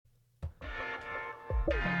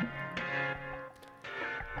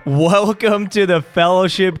Welcome to the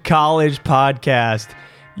Fellowship College Podcast.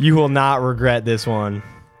 You will not regret this one.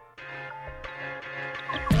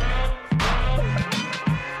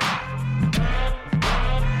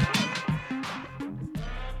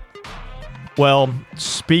 Well,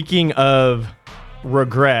 speaking of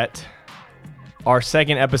regret, our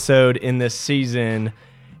second episode in this season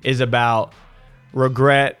is about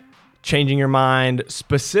regret, changing your mind.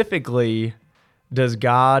 Specifically, does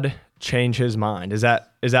God change his mind? Is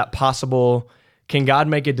that possible? Can God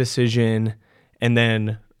make a decision and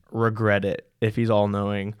then regret it if he's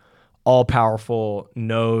all-knowing, all-powerful,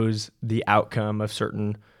 knows the outcome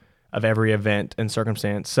of every event and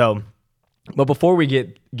circumstance? So, but before we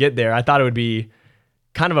get there, I thought it would be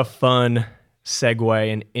kind of a fun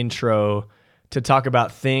segue and intro to talk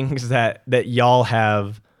about things that y'all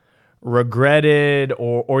have regretted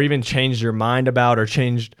or even changed your mind about or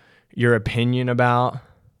changed your opinion about.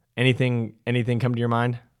 Anything come to your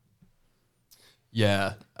mind?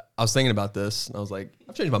 Yeah, I was thinking about this, and I was like,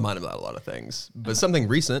 I've changed my mind about a lot of things. But something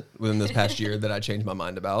recent within this past year that I changed my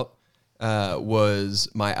mind about was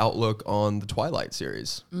my outlook on the Twilight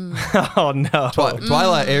series. Oh, no.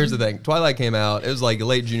 Twilight, here's the thing. Twilight came out. It was like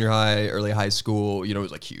late junior high, early high school. You know, it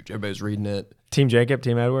was like huge. Everybody was reading it. Team Jacob,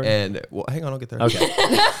 Team Edward? And, well, hang on, I'll get there.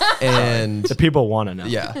 Okay. And the people want to know.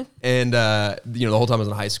 Yeah. And, the whole time I was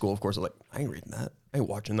in high school, of course, I was like, I ain't reading that. I ain't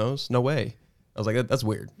watching those. No way. I was like, that's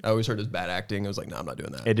weird. I always heard it was bad acting. I was like, no, I'm not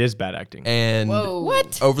doing that. It is bad acting. And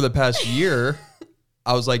What? over the past year,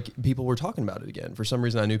 I was like, people were talking about it again. For some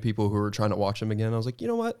reason, I knew people who were trying to watch them again. I was like, you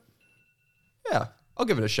know what? Yeah, I'll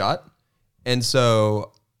give it a shot. And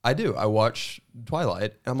so I do. I watch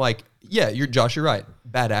Twilight. I'm like, yeah, Josh, you're right.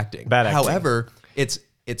 Bad acting. Bad acting. However, it's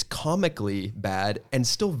comically bad and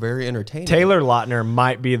still very entertaining. Taylor Lautner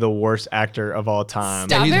might be the worst actor of all time.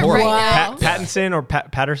 Stop he's it horrible. right now. Pattinson or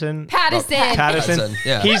Patterson? Pattison. Patterson.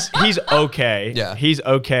 Yeah. He's okay. Yeah. He's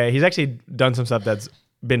okay. He's actually done some stuff that's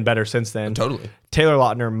been better since then. Totally. Taylor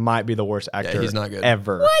Lautner might be the worst actor Yeah, he's not good.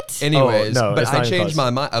 ever. What? Anyways, Oh, no, but it's not I even changed close. my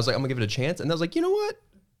mind. I was like, I'm going to give it a chance. And I was like, you know what?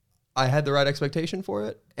 I had the right expectation for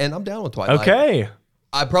it, and I'm down with Twilight. Okay.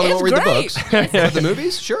 I probably It's won't read great. the books. But the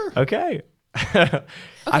movies, sure. Okay.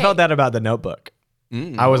 I felt that about The Notebook.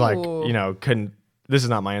 I was like, Ooh. this is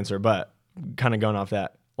not my answer, but kind of going off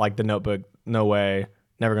that, like The Notebook, no way,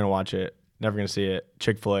 never going to watch it, never going to see it,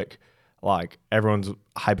 chick flick, like everyone's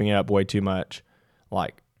hyping it up way too much,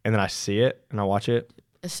 like, and then I see it and I watch it.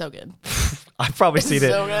 It's so good. I've probably seen it.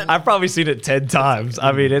 so good. I've probably seen it 10 times.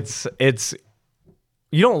 I mean, it's,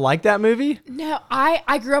 you don't like that movie? No,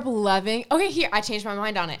 I grew up loving. Okay, here I changed my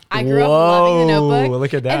mind on it. I grew up loving The Notebook.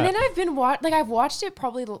 Look at that. And then I've watched it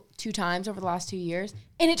probably 2 times over the last 2 years,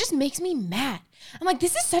 and it just makes me mad. I'm like,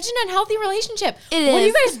 this is such an unhealthy relationship. It What are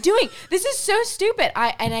you is. guys doing? This is so stupid.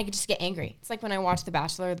 I just get angry. It's like when I watch The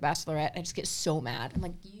Bachelor, The Bachelorette. I just get so mad. I'm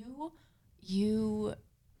like, you.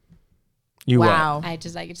 Wow. I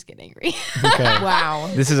just get angry. Okay. Wow.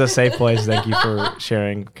 This is a safe place. Thank you for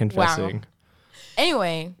sharing, confessing.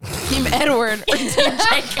 Anyway, Team Edward or Team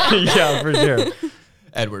Jacob? Yeah, for sure.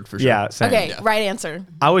 Edward, for sure. Yeah, same. Okay, Yeah. right answer.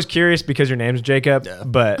 I was curious because your name's Jacob, Yeah.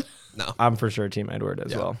 but No. I'm for sure Team Edward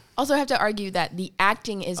as well. Also, I have to argue that the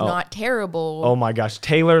acting is not terrible. Oh my gosh,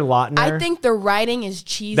 Taylor Lautner. I think the writing is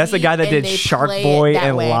cheesy. That's the guy that and did they Shark play it Boy that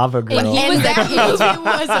and way. Lava Girl. And he was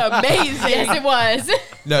amazing. Yes, it was.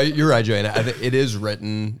 No, you're right, Joanna. I think it is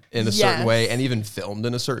written in a certain Yes. way and even filmed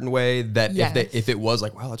in a certain way that Yes. if it was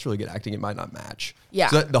like, wow, that's really good acting, it might not match. Yeah.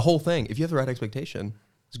 So the whole thing, if you have the right expectation,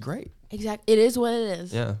 it's great. Exactly. It is what it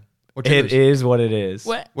is. Yeah. What's It yours? is what it is.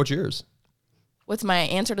 What's yours? What's my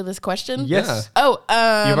answer to this question? Yes. Oh,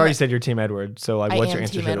 You've already said you're Team Edward, so like, I what's am your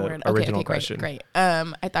answer Team to Edward. the original okay, question? Great. I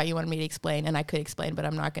thought you wanted me to explain, and I could explain, but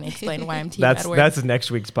I'm not going to explain why I'm Team That's Edward. that's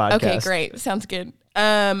next week's podcast. Okay, great. Sounds good.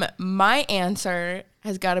 My answer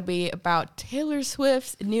has got to be about Taylor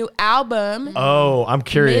Swift's new album. Oh, I'm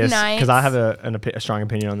curious Midnights. because I have a strong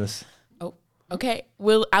opinion on this. Oh, okay.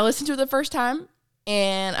 Well, I listened to it the first time,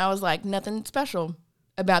 and I was like, nothing special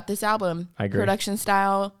about this album. I agree. Production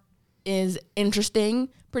style is interesting,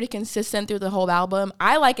 pretty consistent through the whole album.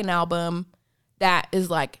 I like an album that is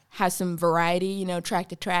like has some variety, track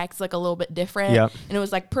to track. It's like a little bit different. Yep. And it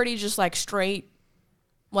was like pretty just like straight,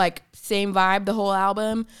 like same vibe the whole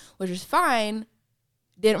album, which is fine.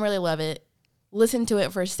 Didn't really love it. Listened to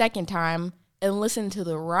it for a second time and listened to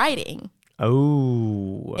the writing.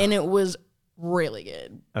 Oh, And it was really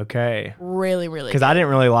good. okay. Really, really Because good. I didn't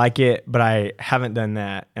really like it, but I haven't done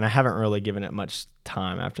that, and I haven't really given it much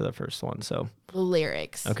time after the first one. So The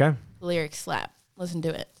lyrics. okay, The lyrics slap. Listen to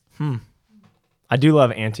it. I do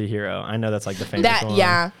love Anti-Hero. I know that's like the famous one.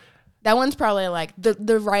 Yeah. That one's probably like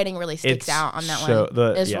the writing really sticks out on that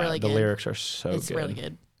one. It's really good. The lyrics are so good. It's really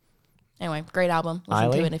good. Anyway, great album.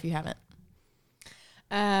 Listen to it if you haven't.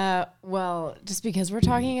 Well, just because we're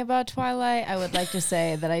talking about Twilight, I would like to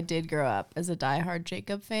say that I did grow up as a diehard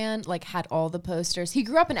Jacob fan. Like, had all the posters. He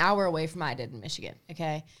grew up an hour away from I did in Michigan.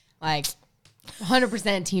 Okay, like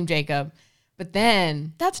 100% Team Jacob. But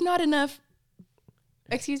then that's not enough.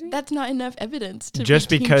 Excuse me. That's not enough evidence to just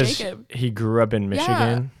be Team because Jacob. he grew up in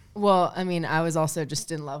Michigan. Well, I mean, I was also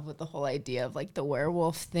just in love with the whole idea of like the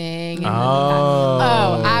werewolf thing. And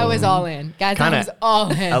I was all in. Guys, I was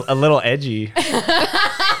all in. A little edgy.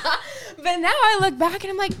 But now I look back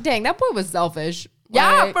and I'm like, dang, that boy was selfish.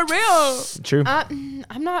 Yeah, for real. True.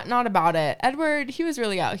 I'm not about it. Edward, he was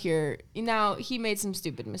really out here. Now, he made some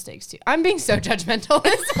stupid mistakes too. I'm being so judgmental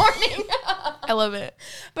this morning. I love it.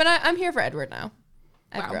 But I'm here for Edward now.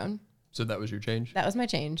 I've grown. So that was your change? That was my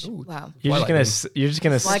change. Ooh. Wow. You're just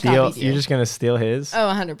gonna steal his. Oh,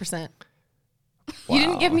 100%. Wow. You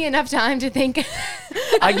didn't give me enough time to think.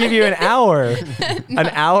 I give you an hour. No. An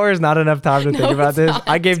hour is not enough time to think about this. Not.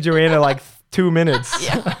 I gave Joanna like 2 minutes.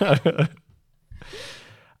 Yeah.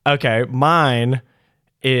 Okay, mine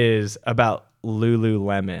is about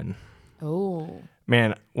Lululemon. Oh.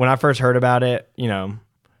 Man, when I first heard about it,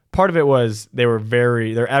 part of it was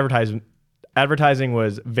their advertising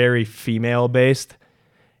was very female based,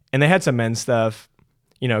 and they had some men's stuff.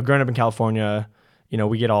 Growing up in California,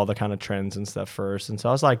 we get all the kind of trends and stuff first. And so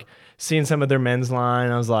I was like seeing some of their men's line.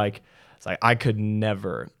 I was like, I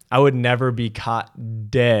would never be caught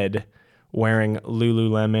dead wearing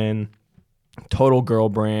Lululemon, total girl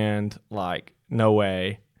brand. Like, no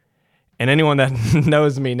way. And anyone that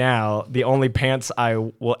knows me now, the only pants I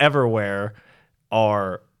will ever wear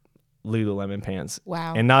are Lululemon pants.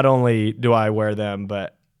 Wow. And not only do I wear them,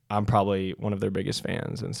 but I'm probably one of their biggest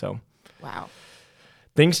fans. And so, wow.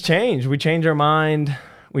 Things change. We change our mind.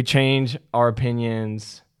 We change our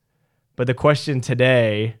opinions. But the question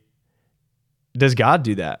today, does God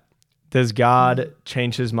do that? Does God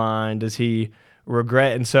change his mind? Does he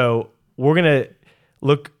regret? And so we're going to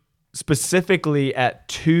look specifically at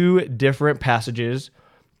 2 different passages.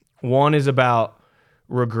 One is about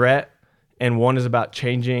regret, and one is about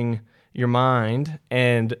changing your mind.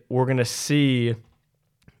 And we're going to see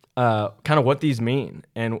kind of what these mean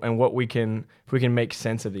and what if we can make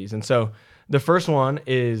sense of these. And so the first one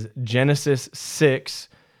is Genesis 6,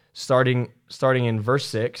 starting in verse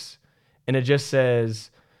 6. And it just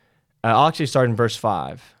says, I'll actually start in verse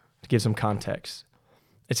 5 to give some context.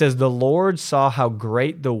 It says, "The Lord saw how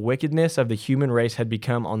great the wickedness of the human race had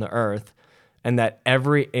become on the earth, and that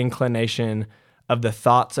every inclination of the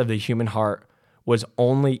thoughts of the human heart was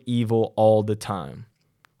only evil all the time.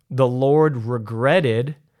 The Lord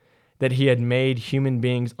regretted that he had made human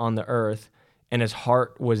beings on the earth, and his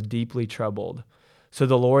heart was deeply troubled. So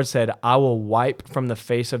the Lord said, I will wipe from the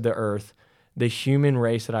face of the earth the human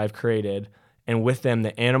race that I have created, and with them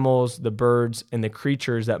the animals, the birds, and the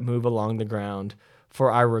creatures that move along the ground, for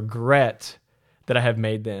I regret that I have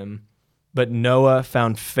made them. But Noah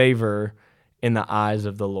found favor in the eyes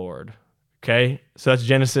of the Lord." Okay, so that's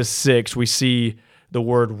Genesis 6. We see the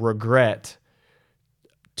word regret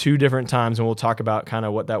 2 different times, and we'll talk about kind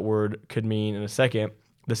of what that word could mean in a second.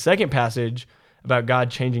 The second passage about God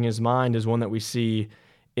changing his mind is one that we see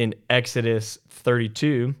in Exodus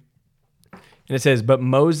 32. And it says, "But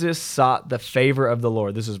Moses sought the favor of the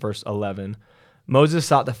Lord." This is verse 11. "Moses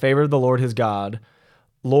sought the favor of the Lord his God.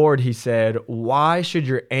 Lord," he said, "why should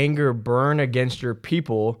your anger burn against your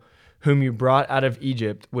people whom you brought out of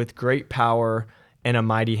Egypt with great power and a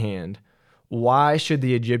mighty hand? Why should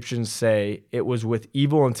the Egyptians say it was with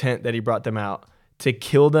evil intent that he brought them out, to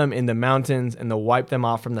kill them in the mountains and to wipe them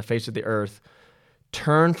off from the face of the earth?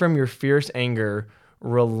 Turn from your fierce anger,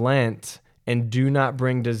 relent, and do not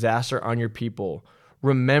bring disaster on your people.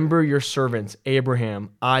 Remember your servants,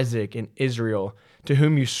 Abraham, Isaac, and Israel, to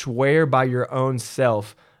whom you swear by your own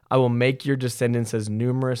self, I will make your descendants as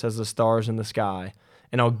numerous as the stars in the sky,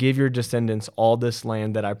 and I'll give your descendants all this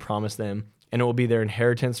land that I promised them, and it will be their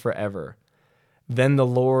inheritance forever. Then the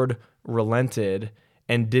Lord relented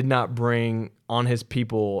and did not bring on his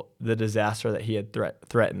people the disaster that he had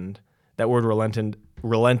threatened." That word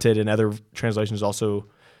relented in other translations also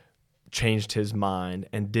changed his mind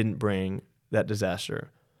and didn't bring that disaster.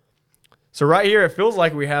 So right here, it feels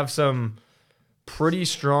like we have some pretty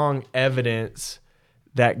strong evidence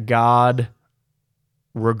that God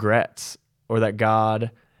regrets or that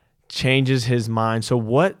God changes his mind. So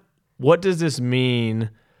what does this mean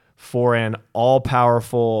for an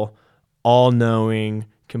all-powerful, all-knowing,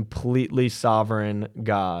 completely sovereign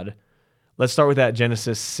God? Let's start with that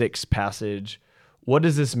Genesis 6 passage. what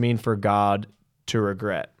does this mean for God to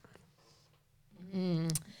regret?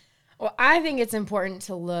 Well, I think it's important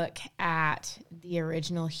to look at the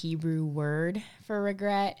original Hebrew word for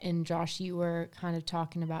regret. And Josh, you were kind of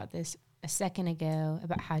talking about this a second ago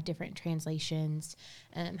about how different translations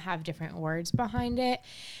have different words behind it.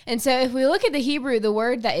 And so if we look at the Hebrew, the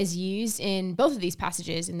word that is used in both of these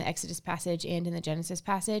passages, in the Exodus passage and in the Genesis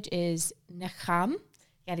passage, is nacham.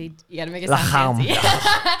 You gotta make it sound fancy.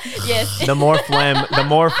 Yes. The more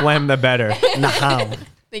phlegm, the better. Naham.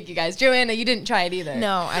 Thank you guys. Joanna, you didn't try it either.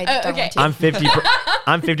 No, I don't okay. want to.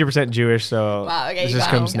 I'm 50% Jewish, so Wow, okay, it you just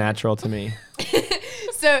got it. comes natural to me.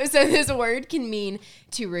 So this word can mean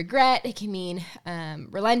to regret. It can mean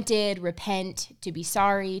relented, repent, to be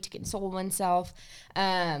sorry, to console oneself.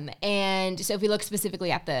 And so if we look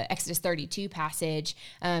specifically at the Exodus 32 passage,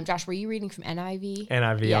 Josh, were you reading from NIV?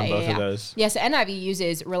 NIV on both of those. Yeah, so NIV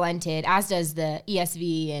uses relented, as does the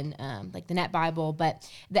ESV and like the Net Bible. But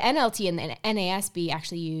the NLT and the NASB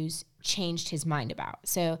actually use changed his mind about.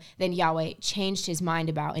 So then Yahweh changed his mind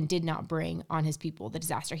about and did not bring on his people the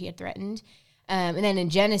disaster he had threatened. And then in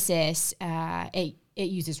Genesis, it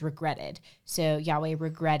uses regretted. So Yahweh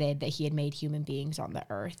regretted that he had made human beings on the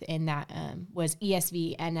earth. And that was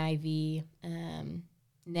ESV, NIV,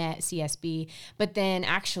 Net, CSB. But then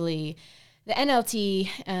actually the NLT,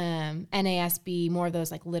 NASB, more of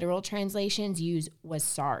those like literal translations use was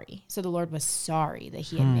sorry. So the Lord was sorry that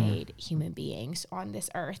he had made human beings on this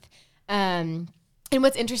earth. And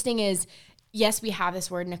what's interesting is, yes, we have this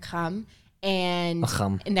word nakam. And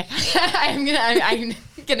I'm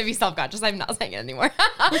gonna be self-conscious. I'm not saying it anymore.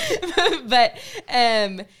 But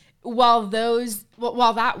while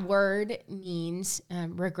that word means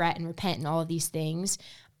regret and repent and all of these things,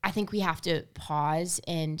 I think we have to pause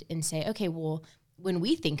and say, okay, well, when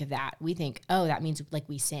we think of that, we think, oh, that means like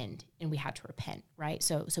we sinned and we had to repent, right?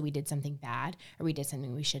 So we did something bad or we did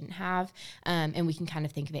something we shouldn't have, and we can kind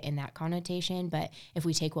of think of it in that connotation. But if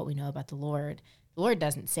we take what we know about the Lord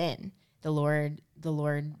doesn't sin. The Lord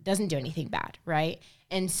doesn't do anything bad, right?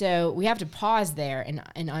 And so we have to pause there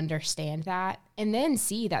and understand that, and then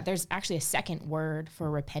see that there's actually a second word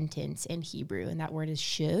for repentance in Hebrew, and that word is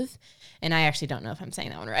shuv. And I actually don't know if I'm saying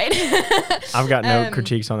that one right. I've got no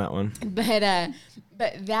critiques on that one.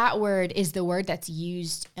 But that word is the word that's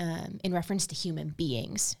used in reference to human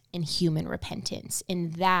beings in human repentance.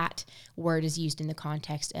 And that word is used in the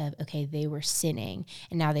context of, okay, they were sinning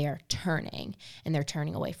and now they are turning, and they're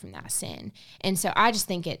turning away from that sin. And so I just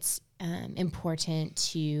think it's important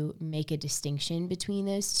to make a distinction between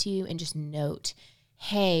those two and just note,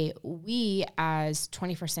 hey, we as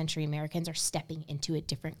 21st century Americans are stepping into a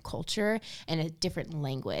different culture and a different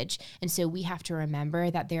language. And so we have to remember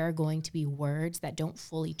that there are going to be words that don't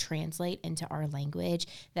fully translate into our language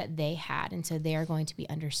that they had. And so they are going to be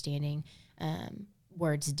understanding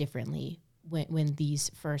words differently when these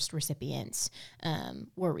first recipients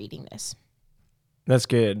were reading this. That's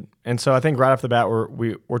good. And so I think right off the bat,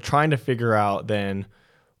 we're trying to figure out then,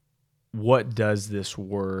 what does this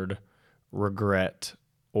word regret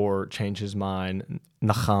or change his mind,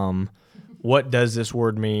 nacham, what does this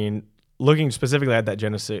word mean? Looking specifically at that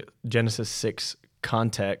Genesis 6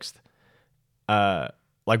 context,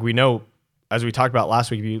 like we know, as we talked about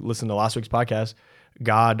last week, if you listen to last week's podcast,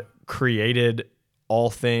 God created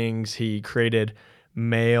all things. He created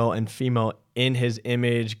male and female in his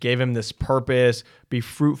image, gave him this purpose, be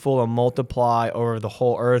fruitful and multiply over the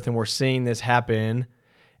whole earth. And we're seeing this happen.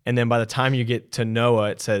 And then by the time you get to Noah,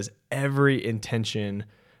 it says every intention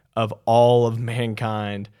of all of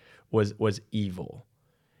mankind was evil.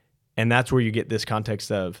 And that's where you get this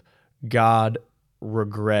context of God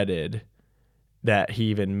regretted that he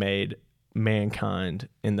even made mankind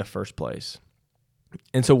in the first place.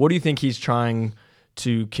 And so what do you think he's trying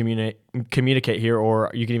to communicate here? Or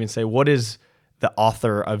you can even say, what is the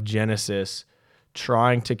author of Genesis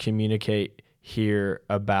trying to communicate here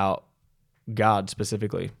about God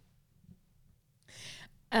specifically?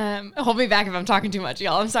 Hold me back if I'm talking too much,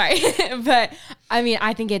 y'all. I'm sorry. But I mean,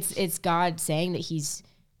 I think it's God saying that he's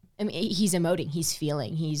emoting, he's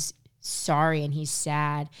feeling, he's sorry and he's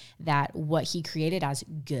sad that what he created as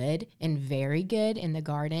good and very good in the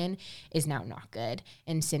garden is now not good,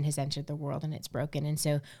 and sin has entered the world and it's broken. And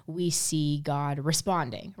so we see God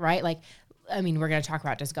responding, right? Like, I mean, we're going to talk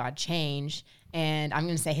about, does God change? And I'm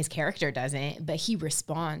going to say his character doesn't, but he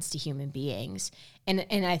responds to human beings. And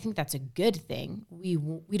I think that's a good thing. We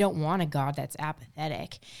don't want a God that's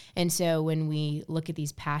apathetic. And so when we look at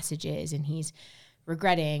these passages and he's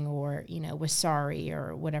regretting or, was sorry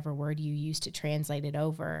or whatever word you use to translate it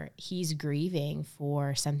over, he's grieving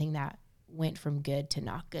for something that went from good to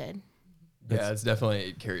not good. Yeah, it's definitely,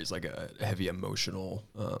 it carries like a heavy emotional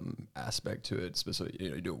aspect to it. Especially,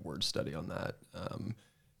 you do a word study on that.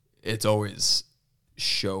 It's always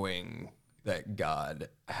showing that God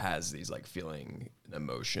has these like feeling and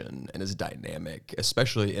emotion and is dynamic,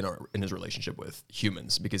 especially in his relationship with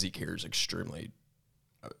humans, because he cares extremely.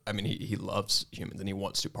 I mean, he loves humans and he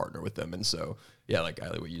wants to partner with them. And so, yeah, like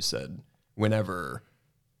Kylie, what you said, whenever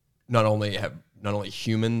not only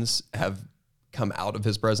humans have come out of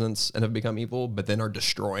his presence and have become evil, but then are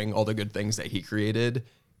destroying all the good things that he created.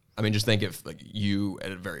 I mean, just think if like you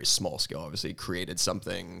at a very small scale, obviously created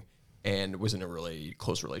something and was in a really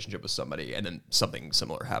close relationship with somebody, and then something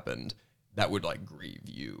similar happened, that would like grieve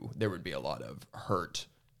you. There would be a lot of hurt,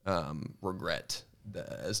 regret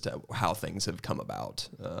as to how things have come about.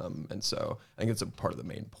 And so I think it's a part of the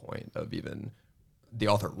main point of even the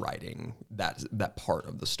author writing that part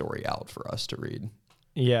of the story out for us to read.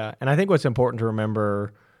 Yeah, and I think what's important to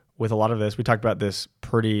remember with a lot of this, we talked about this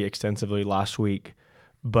pretty extensively last week,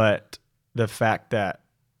 but the fact that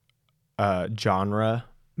genre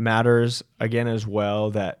matters again as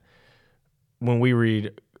well, that when we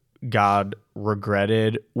read God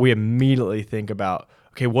regretted, we immediately think about,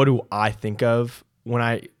 okay, what do I think of when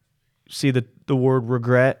I see the word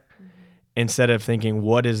regret? Instead of thinking,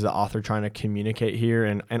 what is the author trying to communicate here?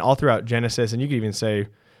 And all throughout Genesis, and you could even say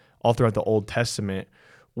all throughout the Old Testament,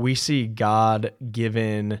 we see God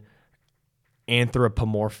given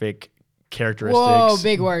anthropomorphic characteristics. Whoa,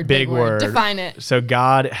 big word. Define it. So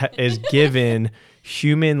God is given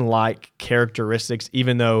human-like characteristics,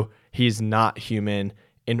 even though he's not human,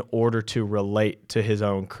 in order to relate to his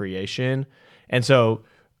own creation. And so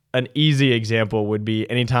an easy example would be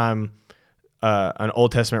anytime an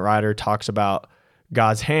Old Testament writer talks about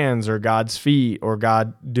God's hands or God's feet or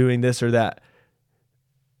God doing this or that,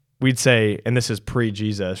 we'd say, and this is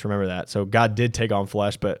pre-Jesus, remember that. So God did take on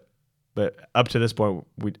flesh, but up to this point,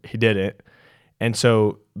 he didn't. And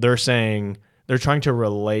so they're saying, they're trying to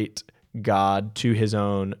relate God to his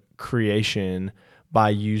own creation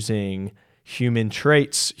by using human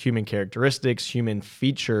traits, human characteristics, human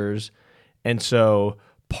features. And so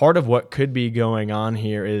part of what could be going on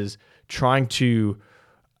here is trying to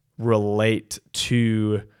relate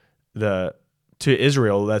to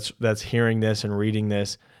Israel that's hearing this and reading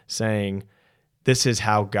this, saying this is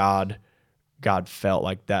how God felt,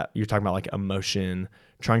 like that. You're talking about like emotion,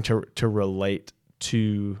 trying to relate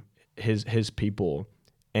to his people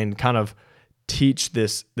and kind of teach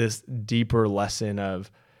this deeper lesson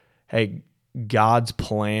of, hey, God's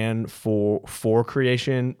plan for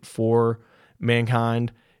creation, for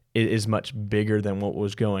mankind is much bigger than what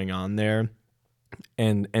was going on there.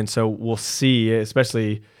 And so we'll see,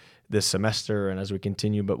 especially this semester and as we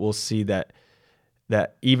continue, but we'll see that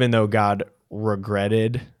even though God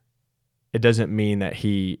regretted, it doesn't mean that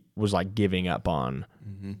he was like giving up on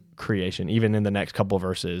creation. Even in the next couple of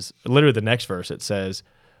verses, literally the next verse, it says,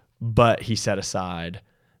 but he set aside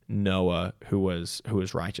Noah, who was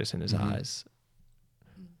righteous in his eyes.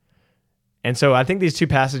 And so I think these two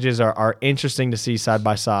passages are interesting to see side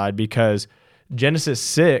by side, because Genesis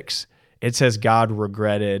 6, it says God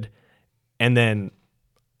regretted, and then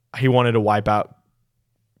he wanted to wipe out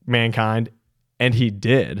mankind, and he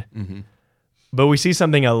did. But we see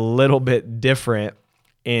something a little bit different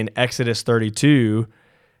in Exodus 32.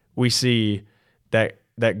 We see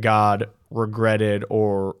that God regretted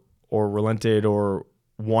or relented or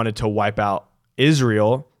wanted to wipe out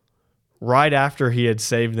Israel right after he had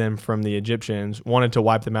saved them from the Egyptians, wanted to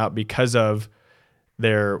wipe them out because of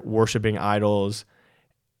their worshiping idols.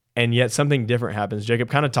 And yet something different happens. Jacob,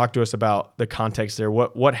 kind of talk to us about the context there.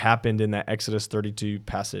 What happened in that Exodus 32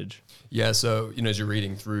 passage? Yeah, so, as you're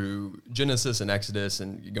reading through Genesis and Exodus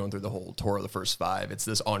and you're going through the whole Torah, the first 5, it's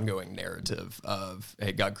this ongoing narrative of,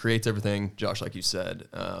 hey, God creates everything, Josh, like you said,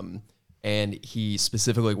 and he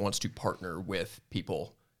specifically wants to partner with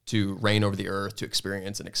people to reign over the earth, to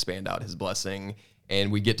experience and expand out his blessing.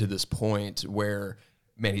 And we get to this point where,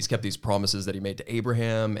 man, he's kept these promises that he made to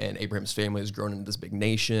Abraham, and Abraham's family has grown into this big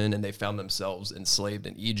nation, and they found themselves enslaved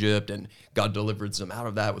in Egypt, and God delivered them out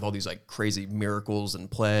of that with all these like crazy miracles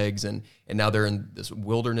and plagues, and now they're in this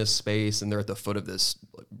wilderness space, and they're at the foot of this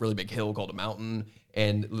really big hill called a mountain,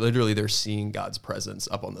 and literally they're seeing God's presence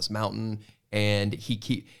up on this mountain, and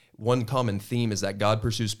one common theme is that God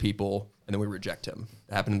pursues people, and then we reject him.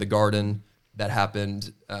 That happened in the garden, that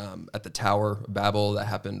happened at the Tower of Babel, that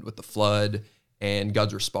happened with the flood, and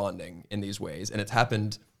God's responding in these ways. And it's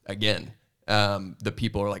happened again. The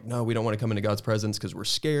people are like, no, we don't want to come into God's presence because we're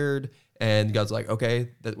scared. And God's like, okay,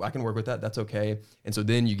 I can work with that. That's okay. And so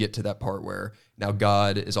then you get to that part where now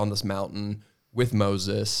God is on this mountain with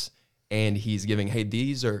Moses, and he's giving, hey,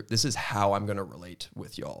 this is how I'm going to relate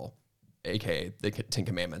with y'all, aka the Ten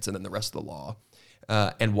Commandments, and then the rest of the law.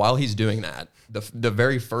 And while he's doing that, the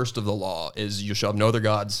very first of the law is you shall have no other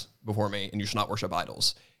gods before me, and you shall not worship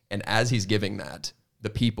idols. And as he's giving that, the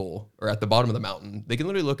people are at the bottom of the mountain. They can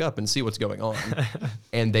literally look up and see what's going on.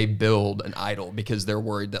 And they build an idol because they're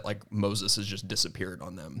worried that like Moses has just disappeared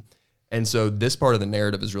on them. And so this part of the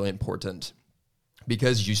narrative is really important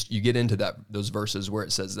because you get into those verses where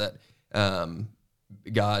it says that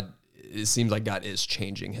it seems like God is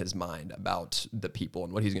changing his mind about the people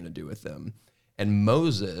and what he's going to do with them. And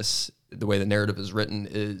Moses, the way the narrative is written,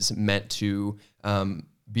 is meant to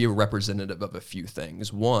be a representative of a few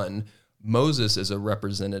things. One, Moses is a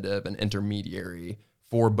representative, an intermediary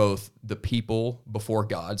for both the people before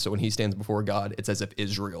God. So when he stands before God, it's as if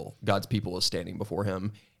Israel, God's people, is standing before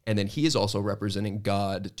him. And then he is also representing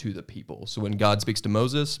God to the people. So when God speaks to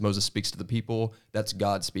Moses, Moses speaks to the people. That's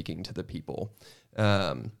God speaking to the people.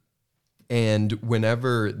 And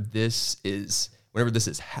whenever this is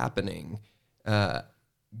happening,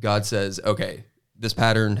 God says, okay, this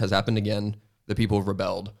pattern has happened again. The people have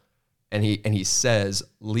rebelled. And he says,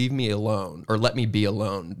 leave me alone, or let me be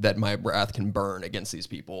alone, that my wrath can burn against these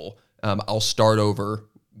people. I'll start over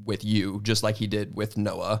with you, just like he did with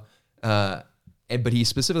Noah. But he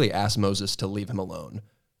specifically asked Moses to leave him alone.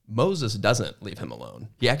 Moses doesn't leave him alone.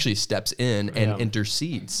 He actually steps in and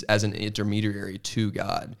intercedes as an intermediary to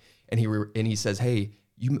God. And he says, hey,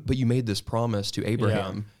 you made this promise to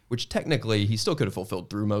Abraham, which technically he still could have fulfilled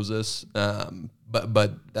through Moses,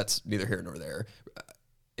 but that's neither here nor there.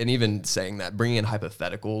 And even saying that, bringing in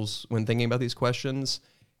hypotheticals when thinking about these questions,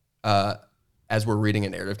 as we're reading a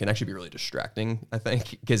narrative, can actually be really distracting, I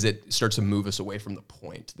think, because it starts to move us away from the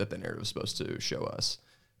point that the narrative is supposed to show us.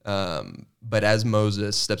 But as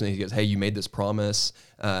Moses steps in, he goes, hey, you made this promise.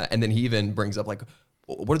 And then he even brings up, like,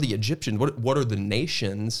 what are the Egyptians, what are the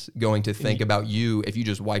nations going to think about you if you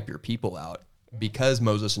just wipe your people out? Because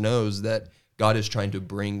Moses knows that God is trying to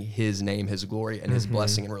bring his name, his glory, and his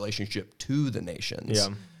blessing and relationship to the nations.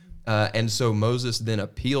 And so Moses then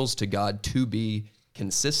appeals to God to be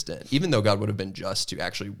consistent, even though God would have been just to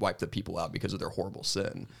actually wipe the people out because of their horrible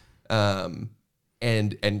sin. And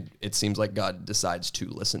it seems like God decides to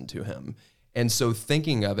listen to him. And so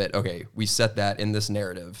thinking of it, okay, we set that in this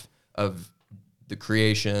narrative of the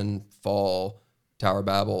creation, fall, Tower of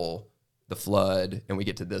Babel, the flood, and we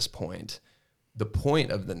get to this point. The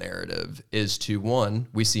point of the narrative is to, one,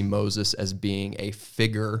 we see Moses as being a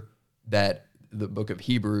figure that the book of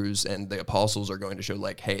Hebrews and the apostles are going to show,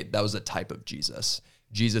 like, hey, that was a type of Jesus.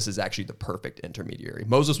 Jesus is actually the perfect intermediary.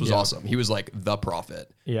 Moses was awesome. He was like the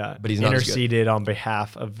prophet. Yeah. But he's not interceded on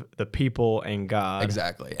behalf of the people and God.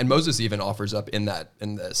 Exactly. And Moses even offers up in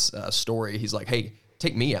this story, he's like, hey,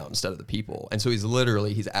 take me out instead of the people. And so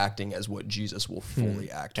he's acting as what Jesus will fully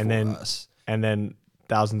act for us. And then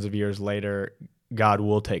thousands of years later, God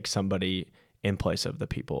will take somebody in place of the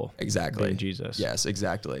people. Exactly. Being Jesus. Yes,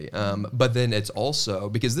 exactly. But then it's also,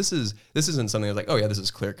 because this isn't something that's like, oh yeah, this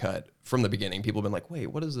is clear cut from the beginning. People have been like, wait,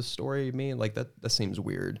 what does this story mean? Like that seems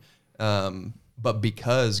weird. But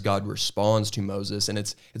because God responds to Moses, and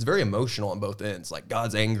it's very emotional on both ends. Like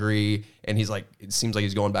God's angry, and he's like, it seems like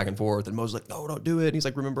he's going back and forth, and Moses is like, no, don't do it. And he's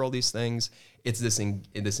like, remember all these things. It's this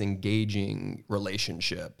engaging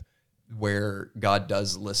relationship where God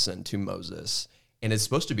does listen to Moses. And it's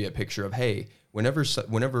supposed to be a picture of, hey,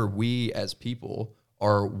 whenever we as people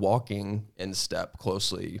are walking in step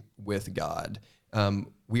closely with God,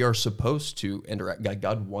 we are supposed to interact.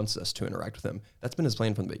 God wants us to interact with him. That's been his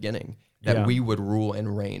plan from the beginning, that we would rule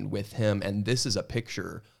and reign with him. And this is a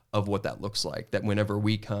picture of what that looks like, that whenever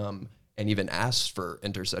we come and even ask for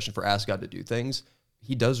intercession, ask God to do things,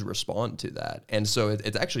 he does respond to that. And so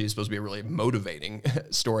it's actually supposed to be a really motivating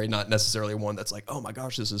story, not necessarily one that's like, oh my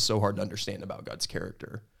gosh, this is so hard to understand about God's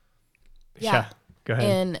character. Yeah. Go ahead.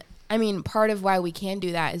 And I mean, part of why we can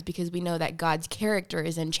do that is because we know that God's character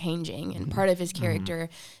is unchanging. And part of his character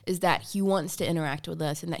is that he wants to interact with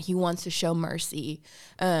us and that he wants to show mercy.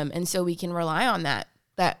 And so we can rely on that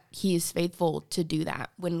he is faithful to do that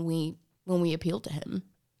when we appeal to him.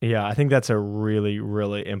 Yeah, I think that's a really,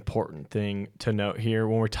 really important thing to note here.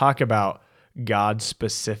 When we talk about God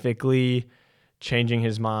specifically changing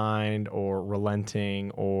his mind or relenting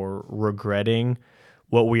or regretting,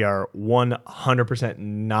 what we are 100%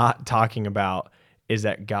 not talking about is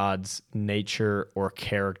that God's nature or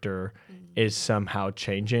character is somehow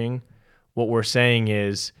changing. What we're saying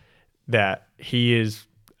is that he is,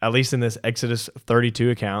 at least in this Exodus 32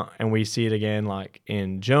 account, and we see it again like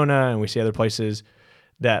in Jonah and we see other places,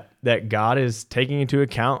 that God is taking into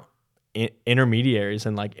account intermediaries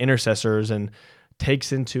and like intercessors and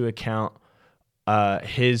takes into account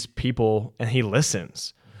his people and he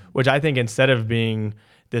listens, which I think instead of being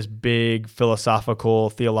this big philosophical,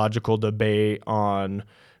 theological debate on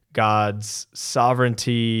God's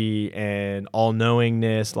sovereignty and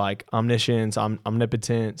all-knowingness, like omniscience,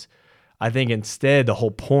 omnipotence, I think instead the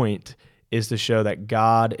whole point is to show that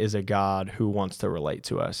God is a God who wants to relate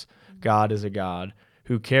to us. God is a God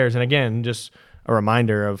who cares. And again, just a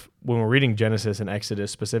reminder of when we're reading Genesis and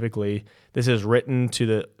Exodus specifically, this is written to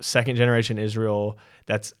the second generation Israel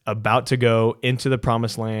that's about to go into the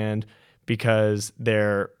promised land because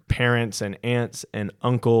their parents and aunts and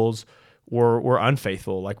uncles were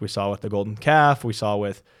unfaithful, like we saw with the golden calf, we saw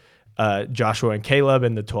with Joshua and Caleb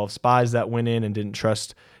and the 12 spies that went in and didn't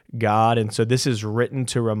trust God. And so this is written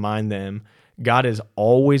to remind them God is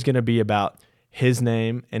always going to be about his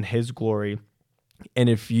name and his glory. And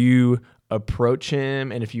if you approach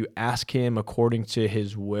him and if you ask him according to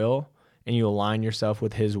his will and you align yourself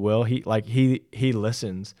with his will, he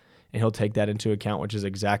listens and he'll take that into account, which is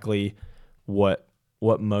exactly what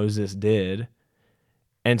Moses did.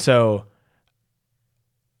 And so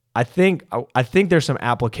I think there's some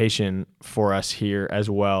application for us here as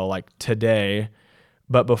well, like today.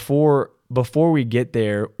 But before we get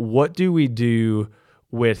there, what do we do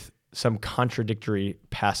with some contradictory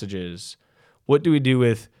passages? What do we do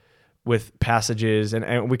with passages?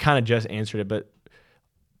 And we kind of just answered it,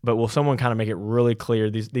 but will someone kind of make it really clear?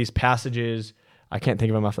 These passages, I can't think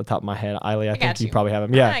of them off the top of my head. Eiley, I think you probably have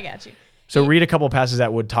them. Yeah, I got you. So read a couple of passages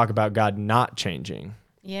that would talk about God not changing.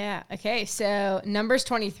 Yeah. Okay. So Numbers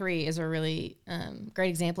 23 is a really great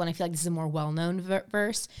example, and I feel like this is a more well-known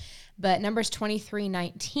verse. But Numbers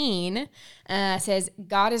 23:19 says,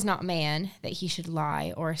 "God is not man that he should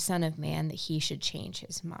lie, or a son of man that he should change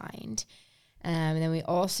his mind." And then we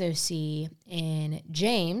also see in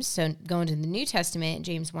James, so going to the New Testament,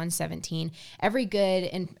 James 1:17, "Every good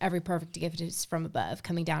and every perfect gift is from above,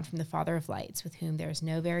 coming down from the Father of lights, with whom there is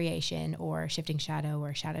no variation or shifting shadow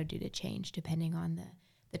or shadow due to change," depending on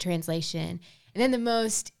the translation. And then the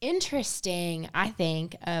most interesting, I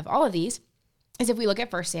think, of all of these is if we look at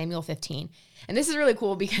 1 Samuel 15. And this is really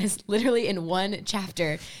cool because literally in one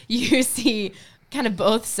chapter, you see kind of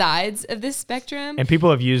both sides of this spectrum. And people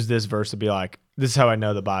have used this verse to be like, this is how I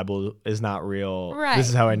know the Bible is not real. Right. This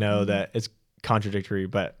is how I know that it's contradictory,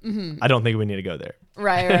 but I don't think we need to go there.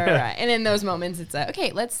 Right. And in those moments, it's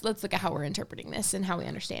okay, let's look at how we're interpreting this and how we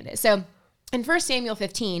understand it. So in 1 Samuel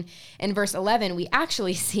 15, in verse 11, we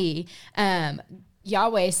actually see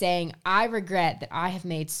Yahweh saying, "I regret that I have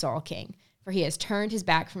made Saul king, for he has turned his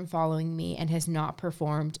back from following me and has not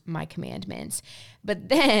performed my commandments." But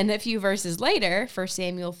then a few verses later, 1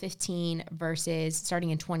 Samuel 15 verses starting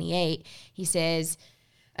in 28, he says,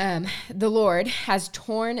 "The Lord has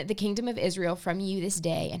torn the kingdom of Israel from you this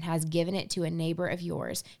day and has given it to a neighbor of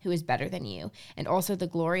yours who is better than you. And also the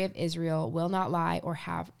glory of Israel will not lie or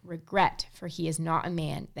have regret, for he is not a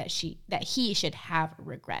man that he should have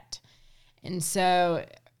regret." And so,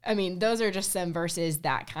 I mean, those are just some verses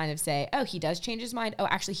that kind of say, oh, he does change his mind. Oh,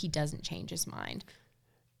 actually, he doesn't change his mind.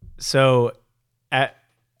 So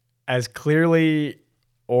as clearly,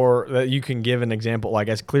 or that you can give an example, like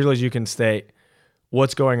as clearly as you can state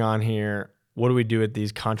what's going on here, what do we do with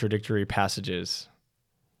these contradictory passages?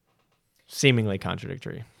 Seemingly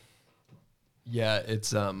contradictory. Yeah,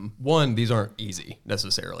 it's one, these aren't easy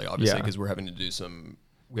necessarily, obviously, Yeah. because we're having to do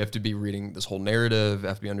we have to be reading this whole narrative,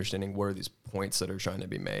 have to be understanding what are these points that are trying to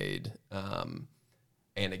be made. And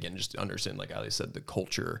again, just to understand, like Ali said, the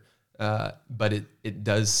culture. But it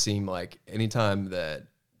does seem like anytime that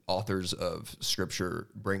authors of scripture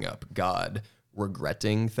bring up God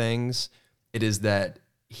regretting things, it is that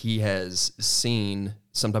he has seen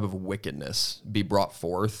some type of wickedness be brought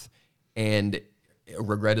forth, and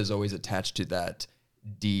regret is always attached to that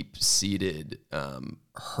deep-seated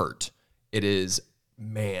hurt. It is,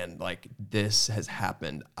 man, like this has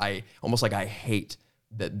happened. I hate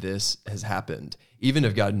that this has happened, even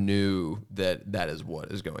if God knew that that is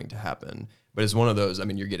what is going to happen. But it's one of those, I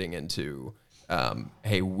mean, you're getting into,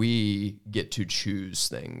 hey, we get to choose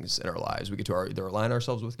things in our lives. We get to either align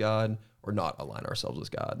ourselves with God or not align ourselves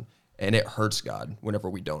with God. And it hurts God whenever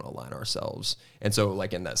we don't align ourselves. And so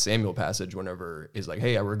like in that Samuel passage, whenever he's like,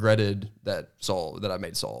 hey, I regretted that I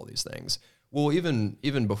made Saul all these things. Well,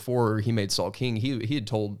 even before he made Saul king, he had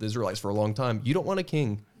told the Israelites for a long time, you don't want a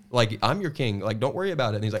king. Like, I'm your king. Like, don't worry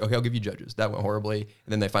about it. And he's like, okay, I'll give you judges. That went horribly.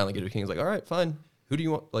 And then they finally get a king. He's like, all right, fine. Who do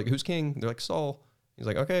you want? Like, who's king? They're like, Saul. He's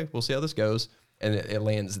like, okay, we'll see how this goes. And it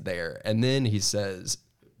lands there. And then he says,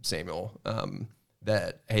 Samuel,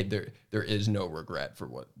 that, hey, there is no regret for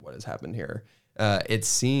what has happened here. It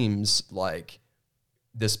seems like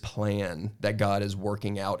this plan that God is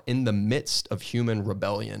working out in the midst of human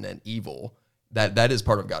rebellion and evil. That is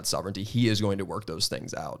part of God's sovereignty. He is going to work those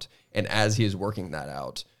things out. And as he is working that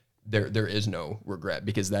out, there is no regret,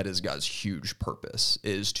 because that is God's huge purpose,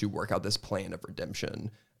 is to work out this plan of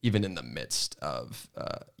redemption, even in the midst of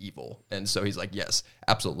evil. And so he's like, yes,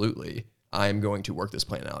 absolutely, I am going to work this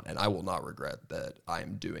plan out, and I will not regret that I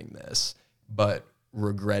am doing this. But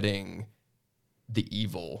regretting the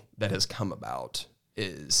evil that has come about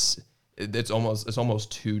it's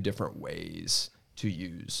almost two different ways to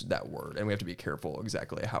use that word, and we have to be careful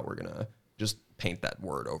exactly how we're gonna just paint that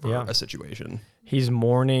word over a situation. He's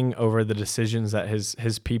mourning over the decisions that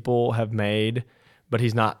his people have made, but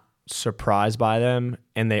he's not surprised by them,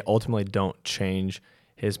 and they ultimately don't change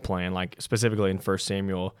his plan. Like specifically in 1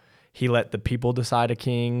 Samuel, he let the people decide a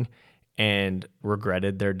king and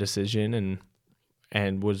regretted their decision,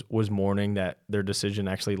 and was mourning that their decision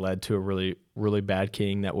actually led to a really, really bad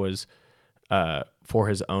king that was for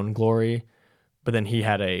his own glory. But then he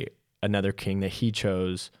had another king that he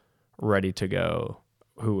chose ready to go,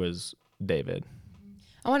 who was David.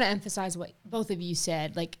 I want to emphasize what both of you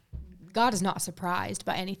said. Like, God is not surprised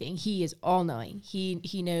by anything. He is all-knowing.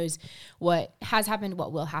 He knows what has happened,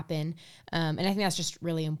 what will happen. And I think that's just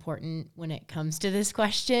really important when it comes to this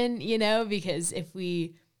question, because if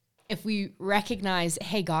we recognize,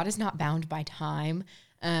 hey, God is not bound by time,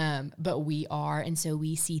 but we are, and so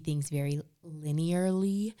we see things very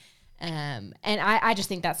linearly. And I just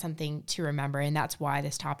think that's something to remember, and that's why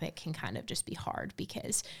this topic can kind of just be hard,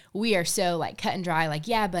 because we are so like cut and dry, like,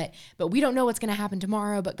 yeah, but we don't know what's going to happen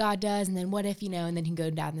tomorrow, but God does, and then what if, and then you can go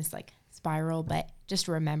down this like spiral. But just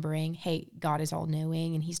remembering, hey, God is all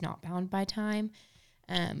knowing and he's not bound by time.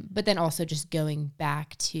 But then also just going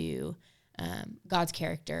back to God's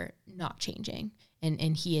character not changing,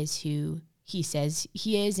 and he is who he says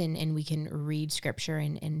he is, and we can read scripture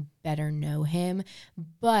and better know him,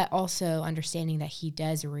 but also understanding that he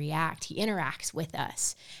does react, he interacts with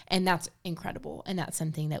us, and that's incredible, and that's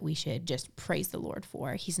something that we should just praise the Lord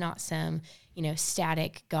for. He's not some,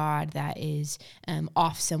 static God that is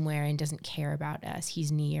off somewhere and doesn't care about us.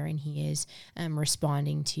 He's near, and he is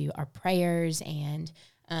responding to our prayers and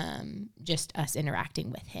just us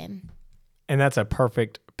interacting with him. And that's a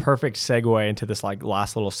perfect segue into this like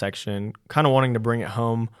last little section, kind of wanting to bring it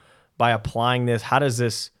home by applying this. What does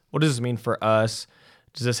this mean for us?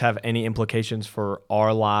 Does this have any implications for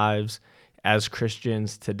our lives as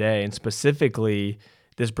Christians today? And specifically,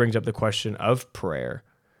 this brings up the question of prayer.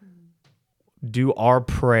 Do our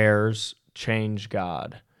prayers change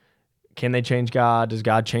God? Can they change God? Does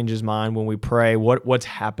God change his mind when we pray? What's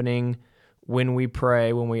happening when we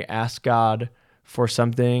pray, when we ask God for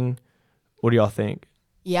something? What do y'all think?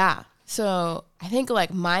 Yeah. So I think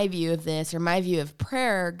like my view of this, or my view of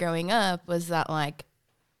prayer growing up, was that like,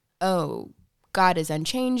 oh, God is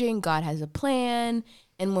unchanging. God has a plan.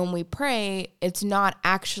 And when we pray, it's not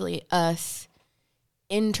actually us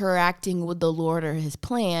interacting with the Lord or his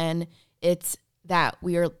plan. It's that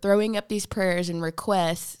we are throwing up these prayers and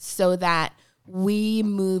requests so that we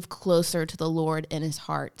move closer to the Lord in his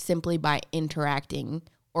heart simply by interacting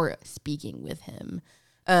or speaking with him.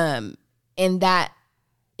 And that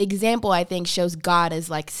example, I think, shows God as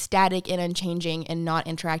like static and unchanging and not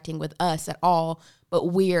interacting with us at all, but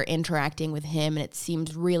we're interacting with him, and it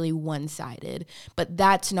seems really one-sided. But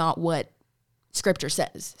that's not what Scripture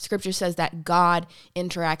says. Scripture says that God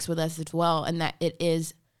interacts with us as well, and that it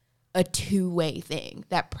is a two-way thing,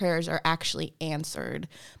 that prayers are actually answered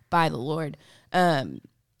by the Lord. And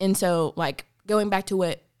so, like, going back to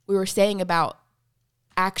what we were saying about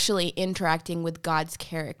actually interacting with God's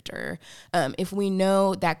character. If we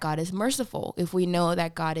know that God is merciful, if we know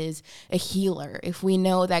that God is a healer, if we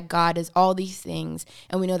know that God is all these things,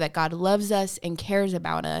 and we know that God loves us and cares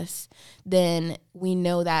about us, then we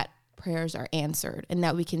know that prayers are answered, and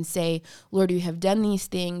that we can say, Lord, you have done these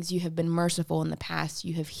things, you have been merciful in the past,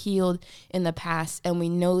 you have healed in the past, and we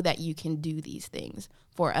know that you can do these things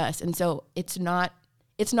for us. And so it's not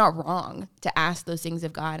wrong to ask those things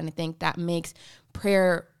of God. And I think that makes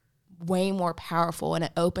prayer way more powerful, and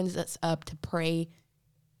it opens us up to pray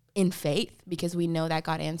in faith, because we know that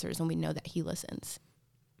God answers and we know that he listens.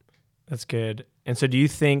 That's good. And so do you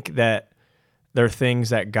think that there are things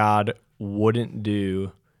that God wouldn't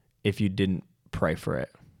do if you didn't pray for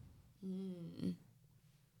it?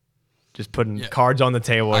 Just putting cards on the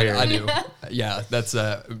table here. I do. Yeah, that's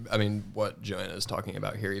what Joanna is talking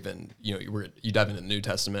about here. Even you dive into the New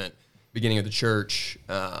Testament, beginning of the church,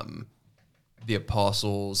 the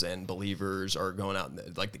apostles and believers are going out,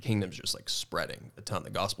 and like the kingdom's just like spreading a ton.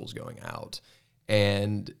 The gospel's going out,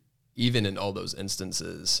 and even in all those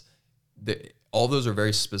instances, all those are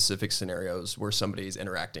very specific scenarios where somebody's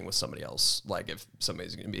interacting with somebody else. Like if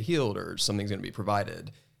somebody's going to be healed or something's going to be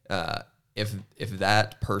provided. If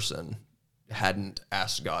that person hadn't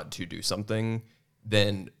asked God to do something,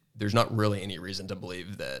 then there's not really any reason to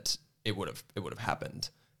believe that it would have happened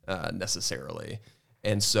necessarily.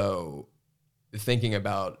 And so thinking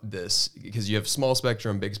about this, because you have small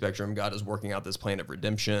spectrum, big spectrum, God is working out this plan of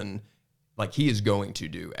redemption. Like he is going to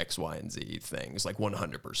do X, Y, and Z things like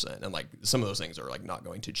 100%. And like some of those things are like not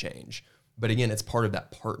going to change. But again, it's part of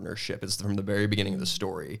that partnership. It's from the very beginning of the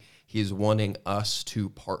story. He's wanting us to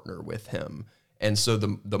partner with him. And so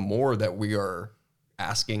the more that we are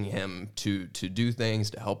asking him to do things,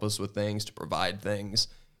 to help us with things, to provide things,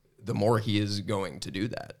 the more he is going to do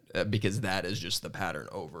that, because that is just the pattern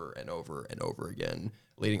over and over and over again,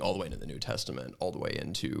 leading all the way into the New Testament, all the way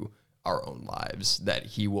into our own lives, that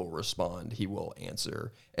he will respond, he will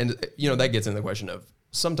answer. And, that gets into the question of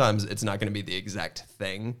sometimes it's not going to be the exact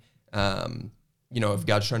thing. If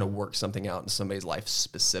God's trying to work something out in somebody's life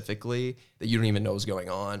specifically that you don't even know is going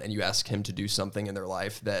on, and you ask him to do something in their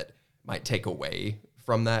life that might take away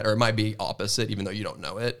from that, or it might be opposite, even though you don't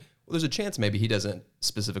know it, well, there's a chance maybe he doesn't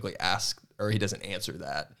specifically ask, or he doesn't answer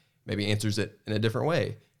that. Maybe he answers it in a different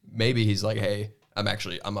way. Maybe he's like, hey, I'm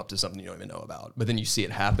up to something you don't even know about. But then you see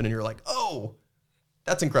it happen and you're like, oh,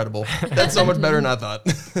 that's incredible. That's so much better than I thought.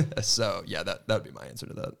 So yeah, that would be my answer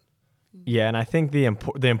to that. Yeah, and I think the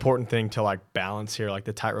important thing to like balance here, like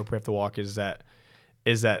the tightrope we have to walk, is that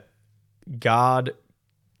God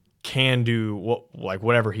can do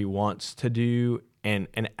whatever he wants to do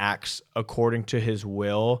and acts according to his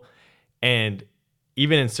will. And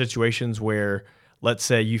even in situations where, let's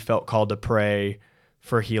say you felt called to pray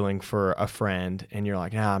for healing for a friend and you're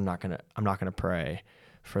like, I'm not gonna pray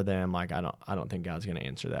for them. Like I don't think God's gonna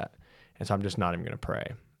answer that. And so I'm just not even gonna pray.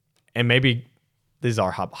 And maybe these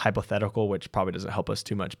are hypothetical, which probably doesn't help us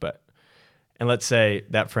too much, and let's say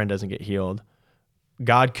that friend doesn't get healed.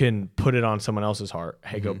 God can put it on someone else's heart.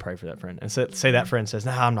 Hey, go pray for that friend. And say that friend says,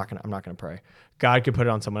 I'm not gonna pray. God could put it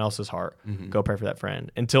on someone else's heart. Go pray for that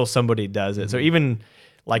friend until somebody does it. So even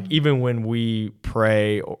when we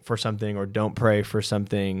pray for something or don't pray for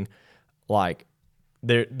something, like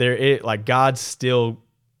God still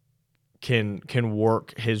can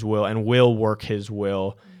work his will and will work his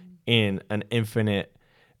will in an infinite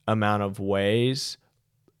amount of ways.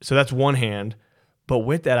 So that's one hand. But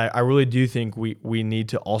with that, I really do think we need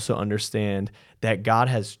to also understand that God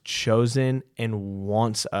has chosen and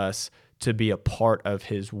wants us to be a part of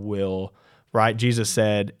his will, right? Jesus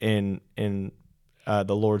said in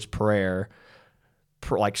the Lord's Prayer,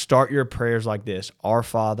 start your prayers like this: Our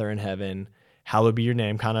Father in heaven, hallowed be your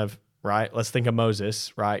name, kind of, right? Let's think of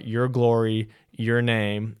Moses, right? Your glory, your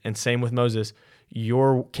name. And same with Moses,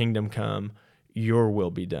 your kingdom come, your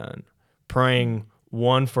will be done. Praying,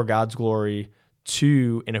 one, for God's glory,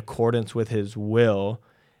 two, in accordance with his will.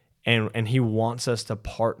 And he wants us to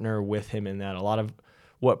partner with him in that. A lot of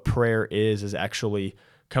what prayer is actually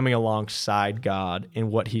coming alongside God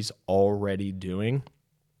in what he's already doing.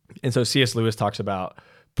 And so C.S. Lewis talks about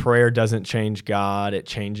prayer doesn't change God, it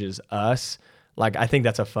changes us. Like, I think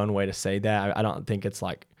that's a fun way to say that. I don't think it's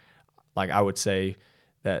like I would say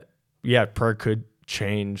that, yeah, prayer could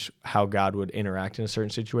change how God would interact in a certain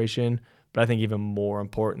situation. But I think even more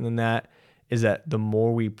important than that is that the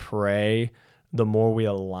more we pray, the more we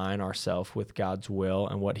align ourselves with God's will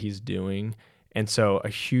and what he's doing. And so a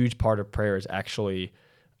huge part of prayer is actually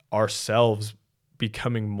ourselves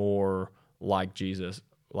becoming more like Jesus.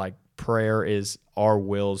 Like, prayer is our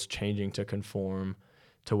wills changing to conform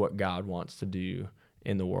to what God wants to do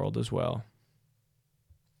in the world as well.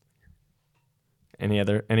 Any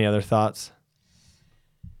other thoughts?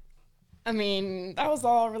 I mean, that was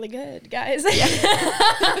all really good, guys.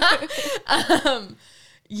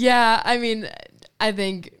 Yeah, I mean, I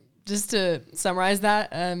think just to summarize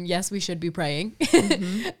that, yes, we should be praying.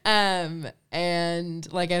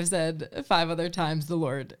 And like I've said 5 other times, the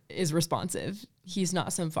Lord is responsive. He's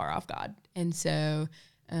not some far off God. And so,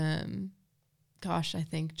 I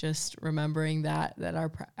think just remembering that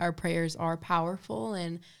our prayers are powerful,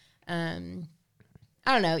 and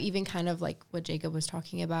I don't know, even kind of like what Jacob was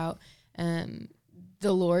talking about, the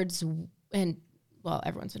Lord's, and well,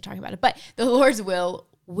 everyone's been talking about it, but the Lord's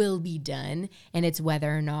will be done, and it's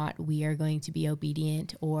whether or not we are going to be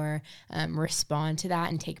obedient or respond to that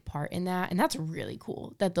and take part in that. And that's really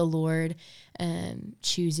cool that the Lord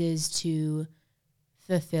chooses to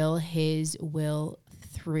fulfill his will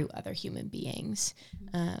through other human beings.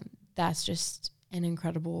 That's just an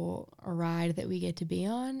incredible ride that we get to be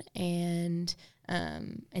on, and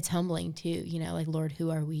it's humbling too, you know, like, Lord,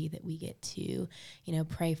 who are we that we get to, you know,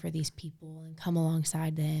 pray for these people and come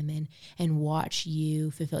alongside them and watch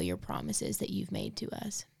you fulfill your promises that you've made to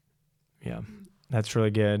us. Yeah, that's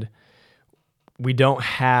really good. We don't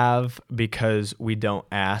have because we don't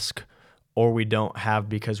ask, or we don't have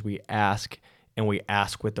because we ask and we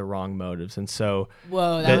ask with the wrong motives. And so,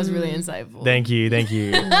 whoa, that was really insightful. Thank you.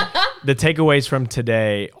 The takeaways from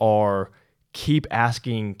today are keep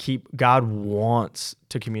asking, God wants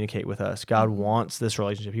to communicate with us. God wants this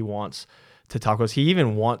relationship. He wants to talk with us. He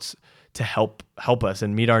even wants to help us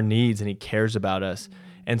and meet our needs, and he cares about us.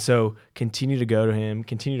 And so continue to go to him,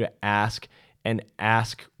 continue to ask, and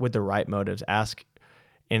ask with the right motives. Ask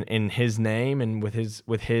in his name and with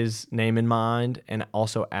his name in mind, and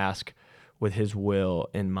also ask with his will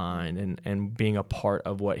in mind, and being a part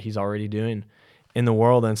of what he's already doing in the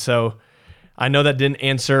world. And so I know that didn't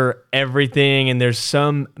answer everything, and there's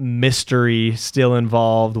some mystery still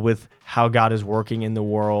involved with how God is working in the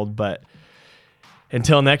world. But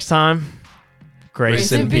until next time,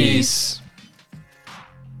 grace and peace.